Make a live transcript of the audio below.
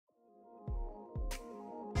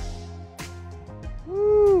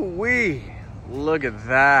Woo-wee! Look at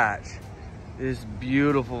that. This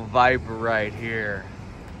beautiful Viper right here.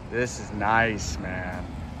 This is nice, man.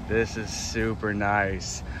 This is super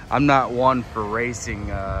nice. I'm not one for racing,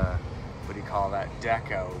 what do you call that,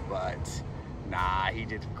 deco, but nah, he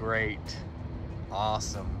did great.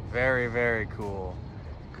 Awesome. Very, very cool.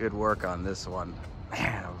 Good work on this one.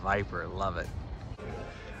 Man, a Viper, love it.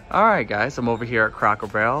 All right, guys, I'm over here at Cracker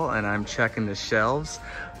Barrel and I'm checking the shelves.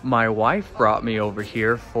 My wife brought me over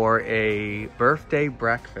here for a birthday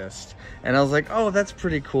breakfast. And I was like, oh, that's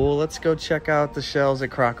pretty cool. Let's go check out the shelves at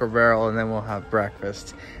Cracker Barrel and then we'll have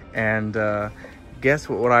breakfast. And guess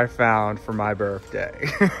what I found for my birthday?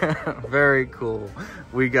 Very cool.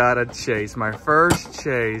 We got a chase, my first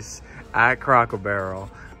chase at Cracker Barrel.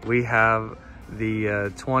 We have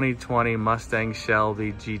the 2020 Mustang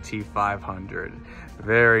Shelby GT500.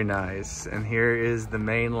 Very nice. And here is the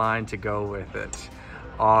main line to go with it.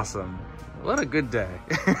 Awesome. What a good day.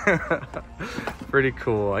 Pretty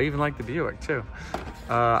cool. I even like the Buick too.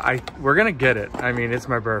 We're gonna get it. I mean, it's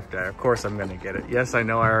my birthday. Of course I'm gonna get it. Yes, I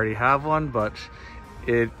know I already have one, but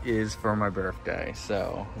it is for my birthday.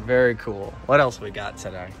 So very cool. What else we got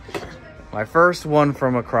today? My first one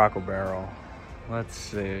from a Cracker Barrel. Let's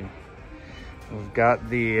see. We've got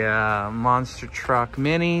the monster truck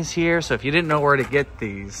minis here. So if you didn't know where to get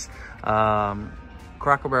these,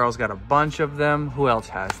 Cracker Barrel's got a bunch of them. Who else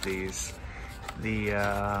has these?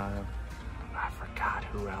 I forgot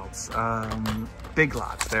who else. Big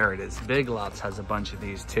Lots, there it is. Big Lots has a bunch of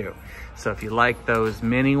these too. So if you like those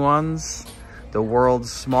mini ones, the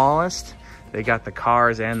world's smallest, they got the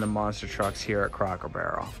cars and the monster trucks here at Cracker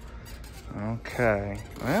Barrel. Okay,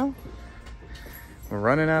 well, we're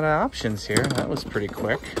running out of options here. That was pretty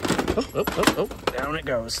quick. Oh, oh, oh, oh, down it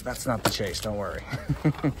goes. That's not the chase, don't worry.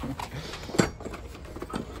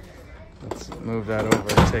 Let's move that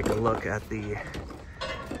over and take a look at the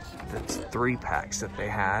 3-packs that they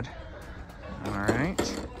had. All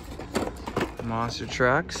right, monster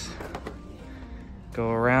trucks.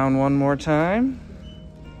 Go around one more time.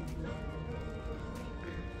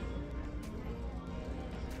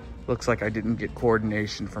 Looks like I didn't get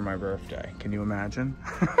coordination for my birthday. Can you imagine?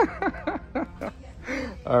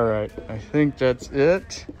 All right, I think that's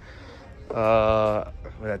it.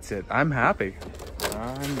 That's it. I'm happy.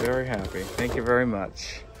 I'm very happy. Thank you very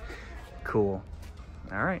much. Cool.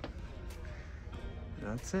 All right.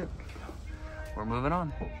 That's it. We're moving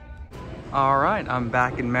on. All right, I'm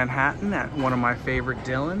back in Manhattan at one of my favorite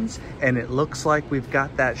Dillons, and it looks like we've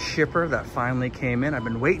got that shipper that finally came in. I've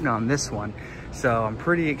been waiting on this one, so I'm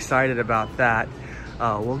pretty excited about that.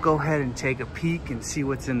 We'll go ahead and take a peek and see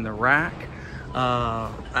what's in the rack.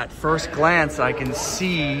 At first glance, I can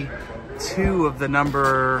see 2 of the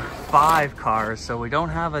number 5 cars, so we don't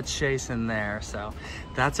have a chase in there, so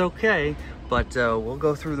that's okay. But we'll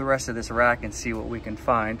go through the rest of this rack and see what we can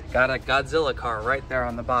find. Got a Godzilla car right there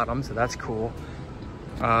on the bottom, so that's cool.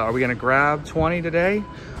 Are we gonna grab 20 today?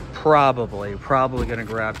 Probably gonna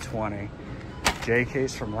grab 20. J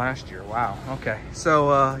case from last year, wow, okay.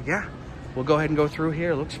 So yeah, we'll go ahead and go through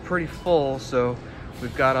here. It looks pretty full, so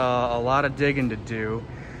we've got a lot of digging to do.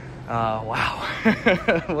 Wow,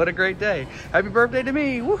 what a great day. Happy birthday to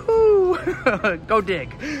me, woohoo! Go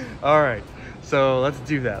dig. All right. So let's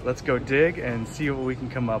do that. Let's go dig and see what we can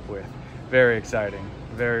come up with. Very exciting.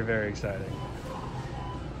 Very, very exciting.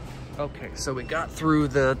 Okay, so we got through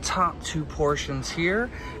the top 2 portions here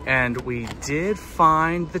and we did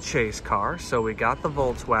find the chase car. So we got the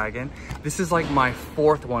Volkswagen. This is like my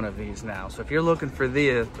 4th one of these now. So if you're looking for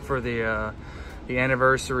the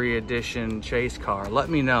anniversary edition chase car, let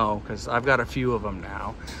me know because I've got a few of them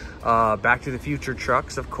now. Back to the Future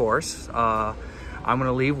trucks, of course. I'm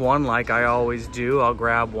gonna leave one like I always do. I'll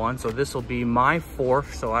grab one. So this will be my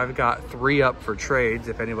 4th. So I've got 3 up for trades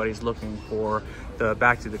if anybody's looking for the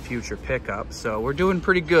Back to the Future pickup. So we're doing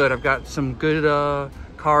pretty good. I've got some good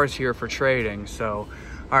cars here for trading. So,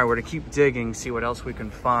 all right, we're gonna keep digging, see what else we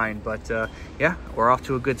can find. But yeah, we're off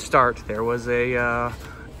to a good start. There was a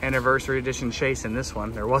anniversary edition chase in this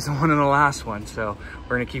one. There wasn't one in the last one. So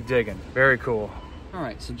we're gonna keep digging. Very cool. All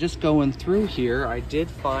right, so just going through here, I did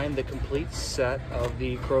find the complete set of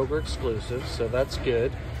the Kroger exclusives, so that's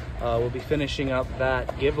good. We'll be finishing up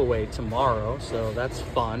that giveaway tomorrow, so that's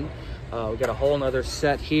fun. We got a whole nother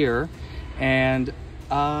set here, and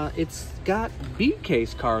it's got B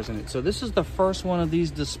case cars in it. So this is the first one of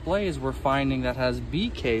these displays we're finding that has B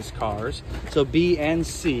case cars. So B and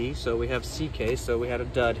C, so we have C case, so we had a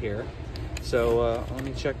dud here. So let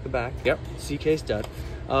me check the back. Yep, C case dud.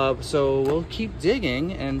 So we'll keep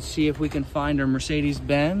digging and see if we can find a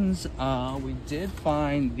Mercedes-Benz. We did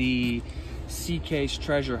find the sea case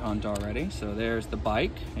treasure hunt already. So there's the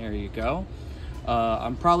bike, there you go.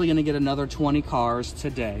 I'm probably gonna get another 20 cars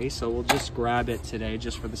today, so we'll just grab it today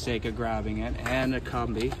just for the sake of grabbing it, and a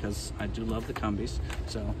Cumby, because I do love the Cumbys.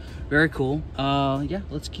 So very cool. Yeah,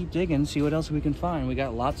 let's keep digging, see what else we can find. We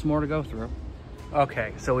got lots more to go through.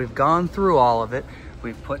 Okay, so we've gone through all of it.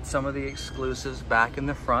 We've put some of the exclusives back in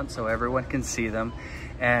the front so everyone can see them.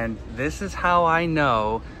 And this is how I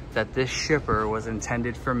know that this shipper was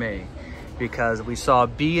intended for me, because we saw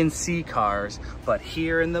B and C cars, but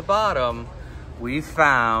here in the bottom, we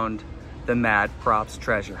found the Mad Props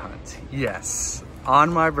treasure hunt. Yes,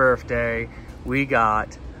 on my birthday, we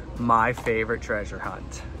got my favorite treasure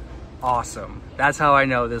hunt. Awesome. That's how I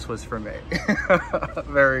know this was for me.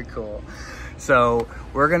 Very cool. So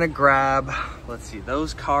we're gonna grab, let's see,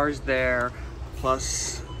 those cars there,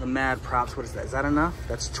 plus the Mad Props. What is that? Is that enough?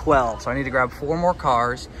 That's 12. So I need to grab 4 more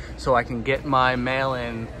cars so I can get my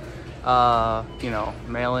mail-in,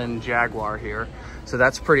 mail-in Jaguar here. So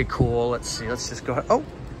that's pretty cool. Let's see, let's just go ahead. Oh,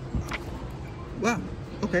 wow,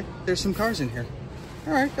 okay, there's some cars in here.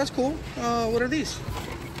 All right, that's cool. What are these?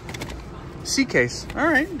 C-Case, all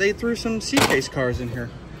right, they threw some C-Case cars in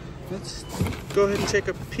here. Let's go ahead and take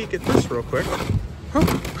a peek at this real quick. Huh.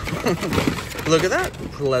 Look at that,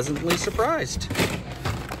 pleasantly surprised.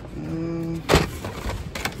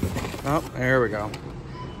 Oh, there we go.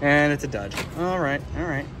 And it's a dud. All right, all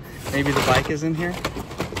right. Maybe the bike is in here?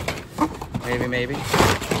 Maybe, maybe.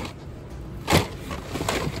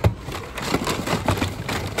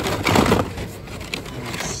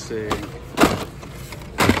 Let's see.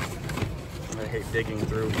 I hate digging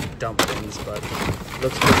through dump bins, but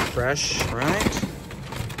looks pretty fresh, right?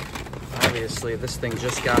 Obviously, this thing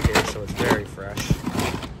just got here, so it's very fresh.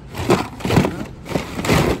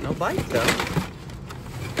 No bike, though.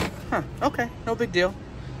 Huh, okay, no big deal.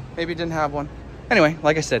 Maybe it didn't have one. Anyway,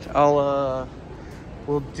 like I said, we'll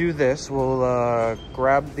do this. We'll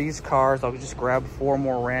grab these cars. I'll just grab 4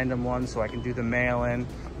 more random ones so I can do the mail-in.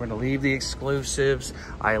 We're gonna leave the exclusives.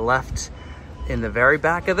 I left in the very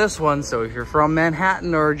back of this one, so if you're from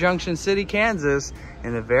Manhattan or Junction City, Kansas,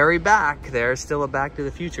 in the very back, there's still a Back to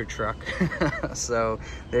the Future truck. So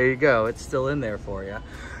there you go, it's still in there for you.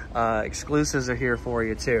 Exclusives are here for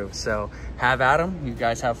you too. So have at them, you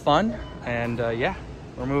guys have fun, and yeah,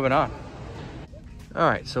 we're moving on. All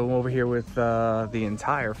right, so I'm over here with the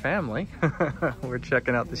entire family. We're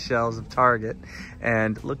checking out the shelves of Target,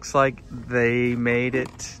 and looks like they made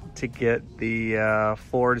it to get the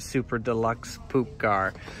Ford Super Deluxe poop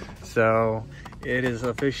car. So it has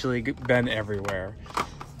officially been everywhere.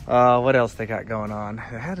 What else they got going on?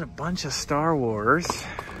 They had a bunch of Star Wars,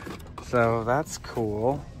 so that's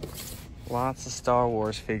cool. Lots of Star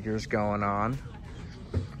Wars figures going on.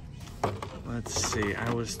 Let's see,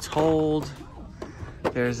 I was told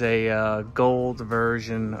there's a gold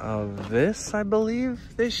version of this, I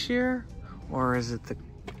believe, this year. Or is it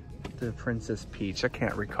the Princess Peach? I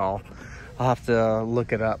can't recall. I'll have to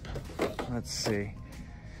look it up. Let's see.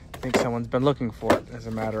 I think someone's been looking for it, as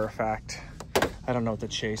a matter of fact. I don't know what the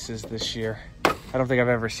chase is this year. I don't think I've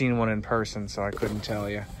ever seen one in person, so I couldn't tell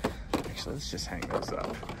you. Actually, let's just hang those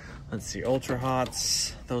up. Let's see, Ultra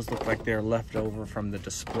Hots. Those look like they're left over from the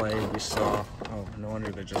display we saw. Oh, no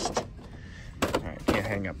wonder they're just... All right, can't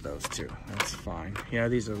hang up those two. That's fine. Yeah,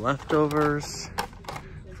 these are leftovers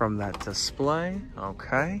from that display.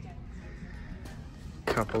 Okay.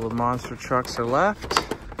 Couple of monster trucks are left.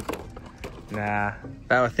 Nah,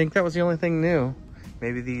 I think that was the only thing new.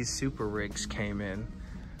 Maybe these super rigs came in.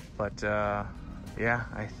 But yeah,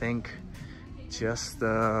 I think just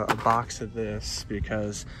a box of this,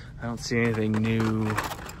 because I don't see anything new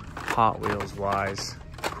Hot Wheels wise.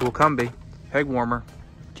 Cool Cumby, peg warmer,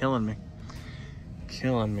 killing me.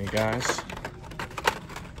 Killing me, guys.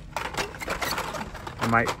 I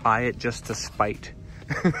might buy it just to spite.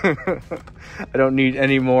 I don't need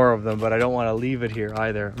any more of them, but I don't want to leave it here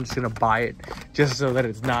either. I'm just gonna buy it just so that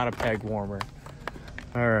it's not a peg warmer.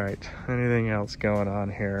 All right, anything else going on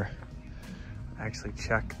here? Actually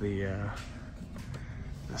check the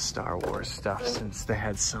Star Wars stuff, since they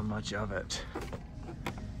had so much of it.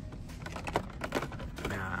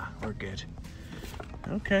 Nah, we're good.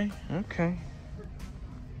 Okay, okay.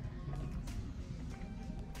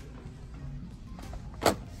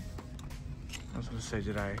 I was gonna say,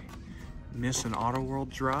 did I miss an Auto World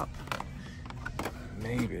drop?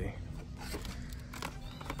 Maybe.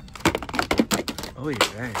 Oh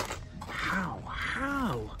yeah.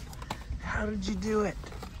 How did you do it?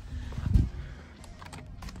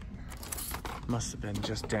 Must have been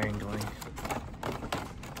just dangling.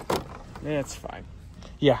 It's fine.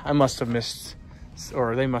 Yeah, I must have missed,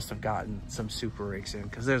 or they must have gotten some super rigs in,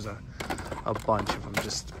 because there's a a bunch of them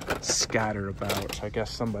just scattered about. I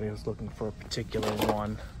guess somebody was looking for a particular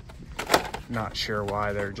one. Not sure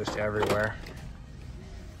why, they're just everywhere.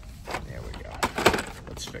 There we go.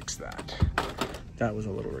 Let's fix that. That was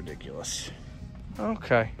a little ridiculous.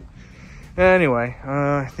 Okay. Anyway,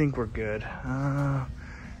 I think we're good.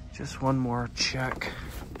 Just one more check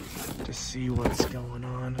to see what's going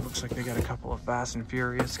on. It looks like they got a couple of Fast and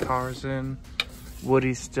Furious cars in.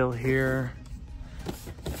 Woody's still here.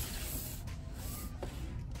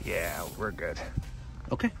 Yeah, we're good.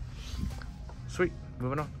 Okay. Sweet.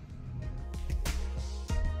 Moving on.